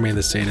 that's remained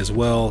the same as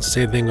well.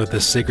 Same thing with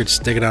the Sacred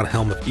Stegodon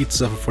Helm of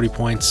Itza for 40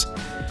 points.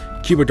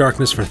 Cube of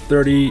Darkness for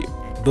 30,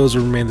 those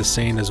remain the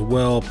same as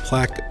well.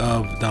 Plaque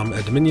of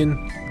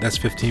Dominion, that's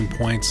 15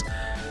 points.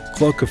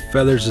 Cloak of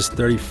Feathers is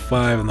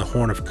 35, and the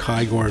Horn of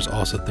Kygor is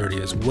also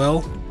 30 as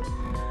well.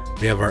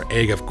 We have our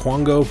Egg of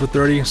Quango for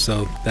 30,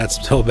 so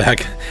that's still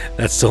back.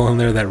 That's still in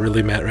there, that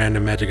really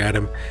random magic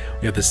item.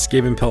 We have the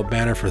Skaven Pelt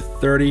Banner for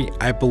 30.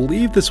 I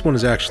believe this one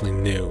is actually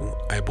new,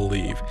 I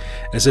believe.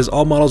 And it says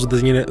all models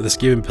with the unit of the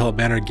Skaven Pelt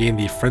Banner gain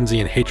the Frenzy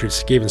and Hatred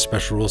Skaven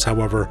special rules.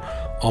 However,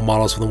 all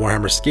models from the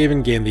Warhammer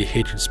Skaven gain the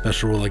Hatred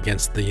special rule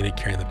against the unit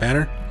carrying the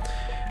banner.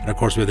 And of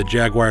course, we have the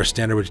Jaguar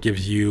Standard, which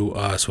gives you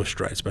Swift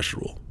Stride special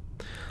rule.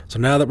 So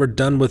now that we're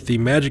done with the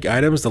magic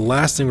items, the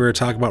last thing we're going to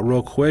talk about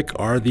real quick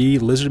are the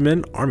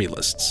Lizardmen army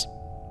lists.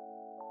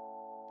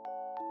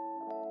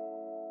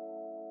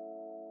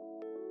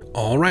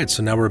 Alright,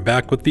 so now we're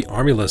back with the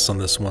army lists on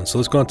this one. So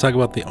let's go and talk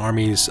about the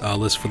armies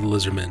list for the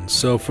Lizardmen.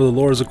 So for the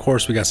lords, of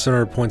course, we got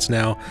 700 points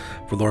now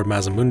for Lord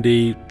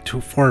Mazamundi,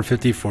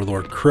 450 for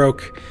Lord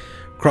Croak.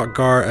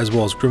 Krokgar as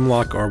well as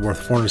Grimlock are worth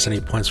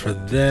 470 points for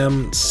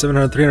them,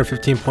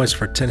 315 points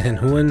for Tenhin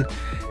Huan,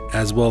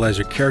 as well as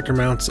your character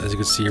mounts. As you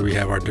can see here, we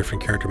have our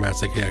different character mounts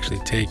that can actually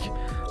take.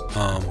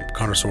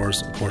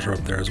 Connoisseurs, of course, are up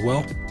there as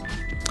well.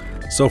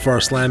 So for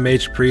our Slam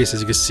Mage Priest,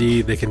 as you can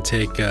see, they can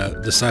take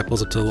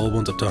Disciples up to the low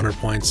ones up to 100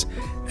 points,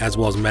 as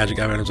well as magic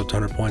items up to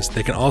 100 points.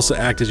 They can also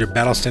act as your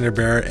battle standard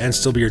bearer and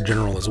still be your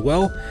general as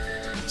well.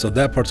 So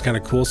that part's kind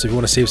of cool. So if you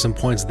want to save some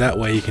points that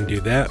way, you can do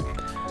that.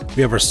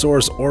 We have our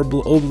Saurus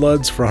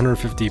Oldbloods for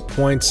 150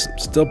 points,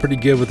 still pretty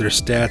good with their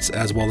stats,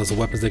 as well as the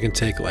weapons they can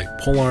take, like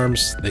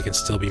polearms. They can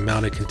still be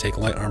mounted, can take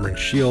light armor and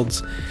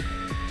shields.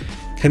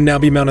 Can now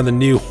be mounted on the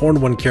new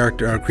Horned One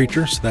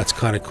creature, so that's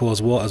kind of cool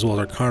as well as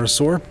our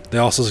Connoisseur. They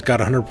also got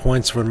 100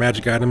 points for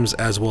magic items,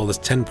 as well as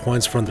 10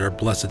 points from their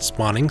Blessed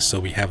Spawning, so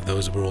we have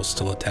those rules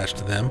still attached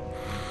to them.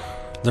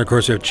 Then of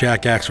course we have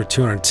Chakax for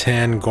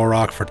 210,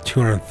 Gorok for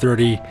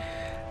 230.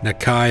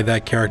 Nakai,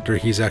 that character,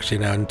 he's actually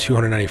now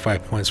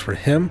 295 points for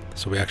him,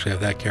 so we actually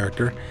have that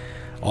character.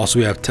 Also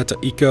we have Teta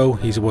Iko,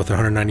 he's worth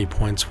 190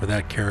 points for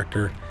that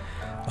character.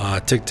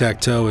 Tic Tac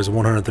Toe is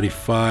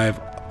 135.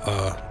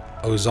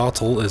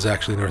 Ozotl is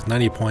actually worth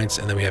 90 points,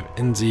 and then we have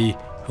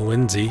Inzi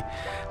Huinzi.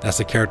 That's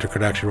the character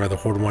could actually ride the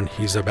Horde one.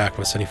 He's back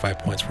with 75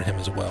 points for him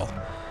as well.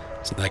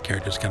 So that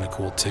character is kind of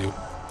cool too.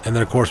 And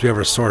then of course we have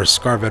our Saurus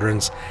Scar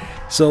Veterans.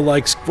 So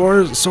like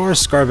Saurus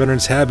Scar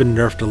Veterans have been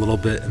nerfed a little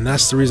bit, and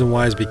that's the reason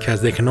why is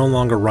because they can no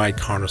longer ride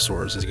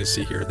Connoisseurs, as you can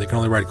see here. They can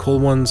only ride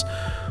Cold Ones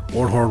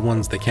or Horde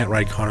Ones. They can't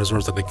ride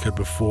Connoisseurs like they could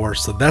before,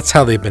 so that's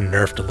how they've been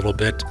nerfed a little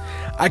bit.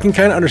 I can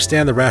kind of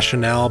understand the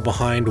rationale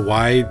behind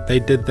why they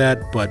did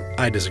that, but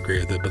I disagree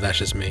with it, but that's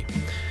just me.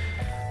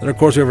 Then of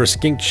course we have our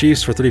Skink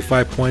Chiefs for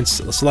 35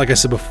 points. So like I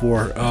said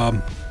before,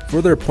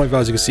 for their point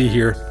values, you can see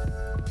here,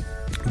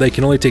 they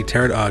can only take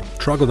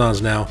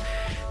Troglodyons now,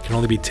 can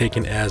only be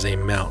taken as a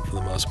mount for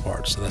the most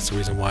part. So that's the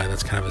reason why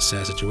that's kind of a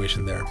sad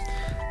situation there.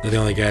 They're the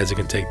only guys that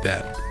can take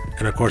that.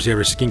 And of course you have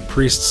your Skink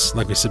Priests,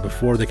 like we said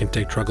before, they can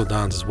take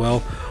Troglodyons as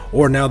well.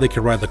 Or now they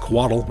can ride the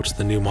Coatl, which is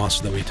the new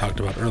monster that we talked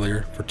about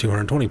earlier, for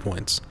 220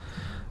 points.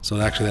 So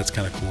actually that's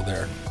kind of cool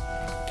there.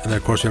 And then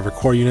of course we have our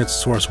core units,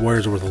 Saurus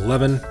Warriors are worth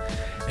 11.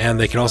 And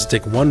they can also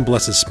take 1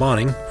 Blessed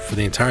Spawning for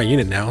the entire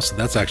unit now, so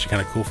that's actually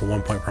kind of cool for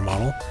 1 point per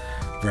model.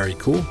 Very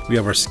cool. We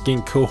have our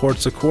Skink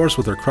Cohorts, of course,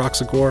 with their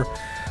Croxagore.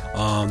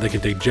 They can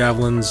take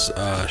Javelins,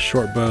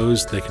 short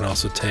bows. They can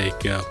also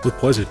take, with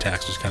poison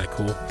attacks, which is kind of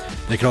cool.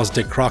 They can also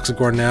take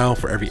Croxagore now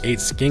for every 8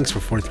 Skinks for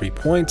 43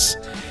 points.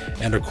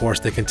 And of course,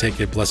 they can take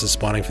a Blessed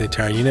Spawning for the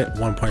entire unit,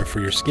 1 point for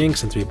your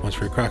Skinks and 3 points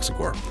for your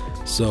Croxagore.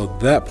 So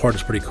that part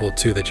is pretty cool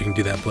too, that you can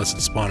do that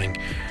Blessed Spawning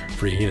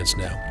for your units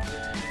now.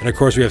 And of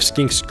course we have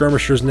Skink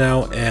Skirmishers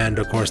now, and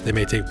of course they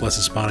may take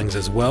Blessed Spawnings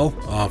as well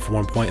for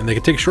 1 point, and they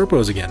can take short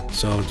bows again.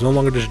 So it's no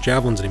longer just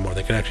Javelins anymore,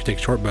 they can actually take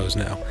short bows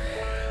now.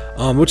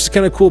 Which is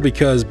kind of cool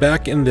because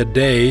back in the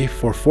day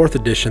for 4th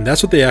edition,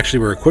 that's what they actually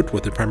were equipped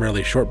with, they're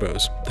primarily short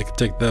bows. They could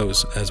take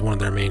those as one of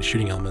their main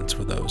shooting elements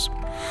for those.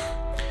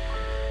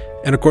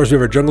 And of course we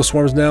have our Jungle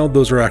Swarms now,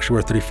 those are actually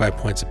worth 35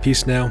 points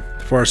apiece now.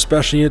 For our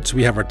special units,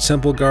 we have our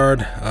Temple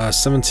Guard,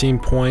 17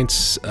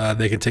 points.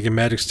 They can take a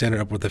Magic Standard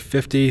upwards of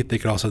 50. They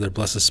can also have their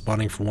Blessed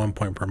Spawning for 1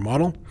 point per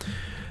model.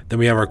 Then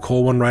we have our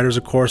Coal One Riders,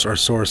 of course, our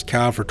Saurus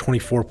Cow for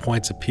 24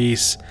 points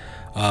apiece.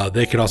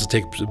 They can also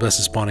take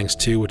Blessed Spawnings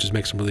too, which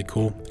makes them really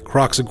cool.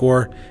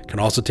 Croxagore can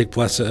also take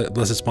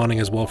Blessed Spawning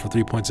as well for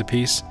 3 points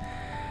apiece.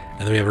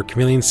 And then we have our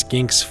Chameleon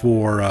Skinks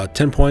for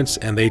 10 points,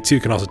 and they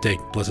too can also take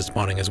Blessed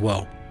Spawning as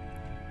well,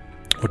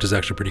 which is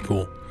actually pretty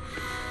cool.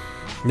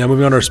 Now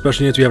moving on to our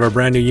special units, we have our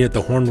brand new unit,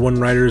 the Horned One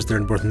Riders.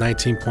 They're worth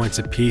 19 points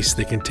apiece.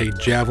 They can take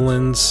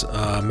Javelins,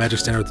 Magic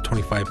Standard with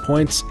 25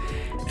 points,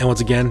 and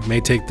once again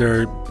may take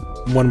their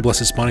 1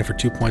 Blessed Spawning for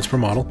 2 points per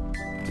model.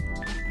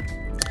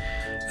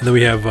 And then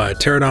we have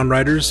Pterodon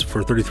Riders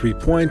for 33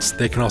 points.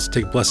 They can also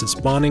take Blessed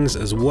Spawnings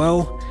as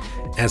well,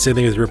 and same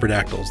thing with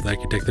Ripperdactyls. They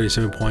can take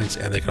 37 points,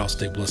 and they can also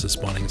take Blessed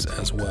Spawnings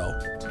as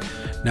well.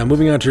 Now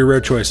moving on to your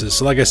rare choices.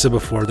 So like I said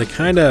before, they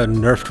kind of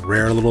nerfed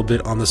rare a little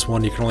bit on this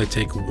one. You can only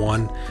take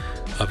 1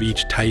 of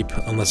each type,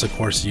 unless of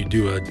course you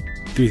do a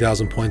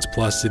 3,000 points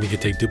plus, then you can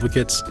take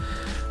duplicates.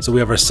 So we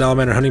have our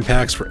Salamander Hunting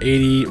Packs for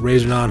 80,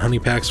 Razornon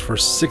Hunting Packs for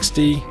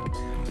 60.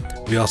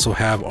 We also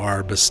have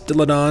our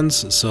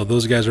Bastillodons, so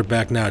those guys are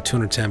back now at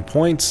 210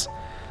 points.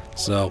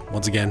 So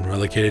once again,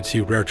 relegated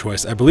to rare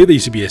choice. I believe they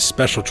used to be a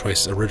special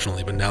choice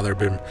originally, but now they've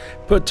been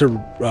put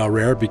to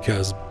rare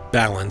because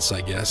balance,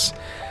 I guess.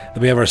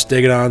 Then we have our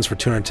Stegodons for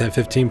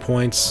 15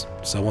 points.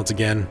 So once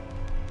again,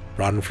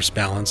 Rodden for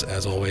balance,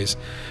 as always.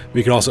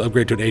 We can also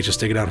upgrade to an Aegis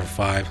Stegodon for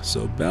 5.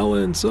 So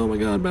balance, oh my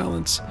god,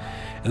 balance.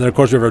 And then of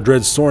course we have our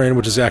Dread Saurian,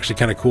 which is actually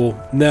kind of cool.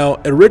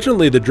 Now,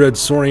 originally the Dread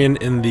Saurian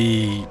in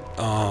the,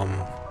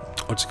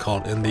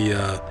 in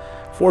the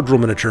Forge Rule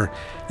miniature,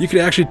 you could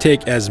actually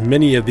take as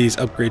many of these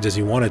upgrades as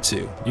you wanted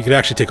to. You could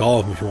actually take all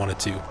of them if you wanted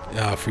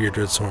to for your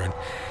Dread Saurian.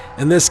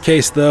 In this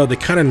case, though, they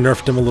kind of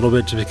nerfed him a little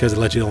bit just because it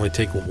let you only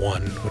take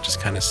 1, which is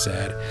kind of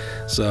sad.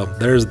 So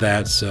there's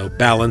that. So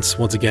balance,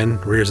 once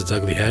again, rears its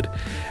ugly head.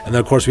 And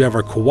then, of course, we have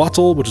our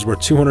Coatl, which is worth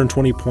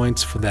 220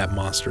 points for that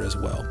monster as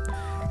well.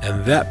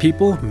 And that,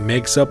 people,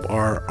 makes up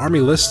our army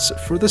lists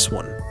for this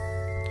one.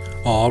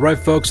 Alright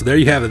folks, so there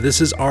you have it.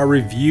 This is our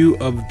review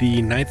of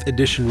the 9th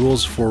edition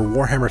rules for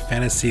Warhammer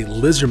Fantasy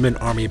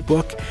Lizardmen Army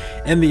book.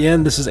 In the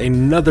end, this is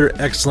another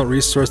excellent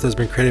resource that's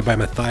been created by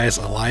Mathias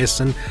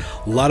Eliasson.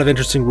 A lot of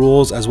interesting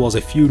rules, as well as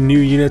a few new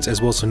units,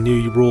 as well as some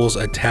new rules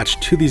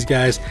attached to these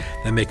guys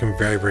that make them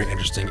very, very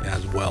interesting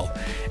as well.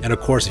 And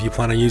of course, if you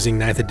plan on using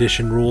 9th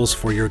edition rules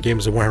for your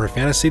games of Warhammer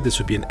Fantasy, this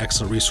would be an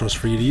excellent resource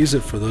for you to use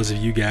it for those of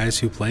you guys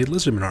who play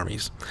Lizardmen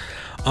Armies.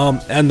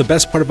 And the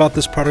best part about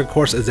this product, of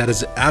course, is that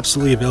it's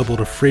absolutely available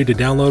to free to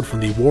download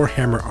from the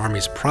Warhammer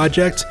Armies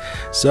project.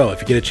 So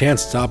if you get a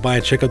chance, stop by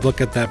and check out,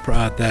 look at that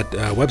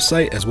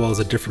website, as well as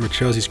the different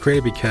materials he's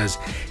created, because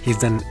he's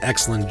done an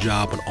excellent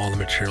job on all the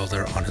materials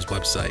that are on his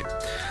website.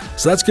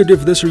 So that's going to do it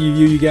for this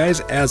review, you guys.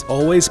 As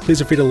always, please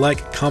feel free to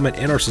like, comment,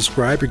 and or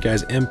subscribe. Your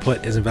guys'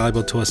 input is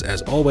invaluable to us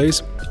as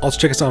always. Also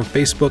check us out on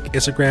Facebook,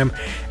 Instagram,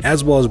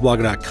 as well as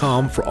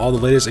blogger.com for all the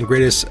latest and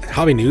greatest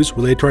hobby news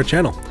related to our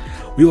channel.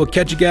 We will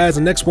catch you guys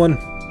in the next one.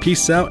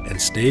 Peace out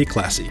and stay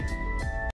classy.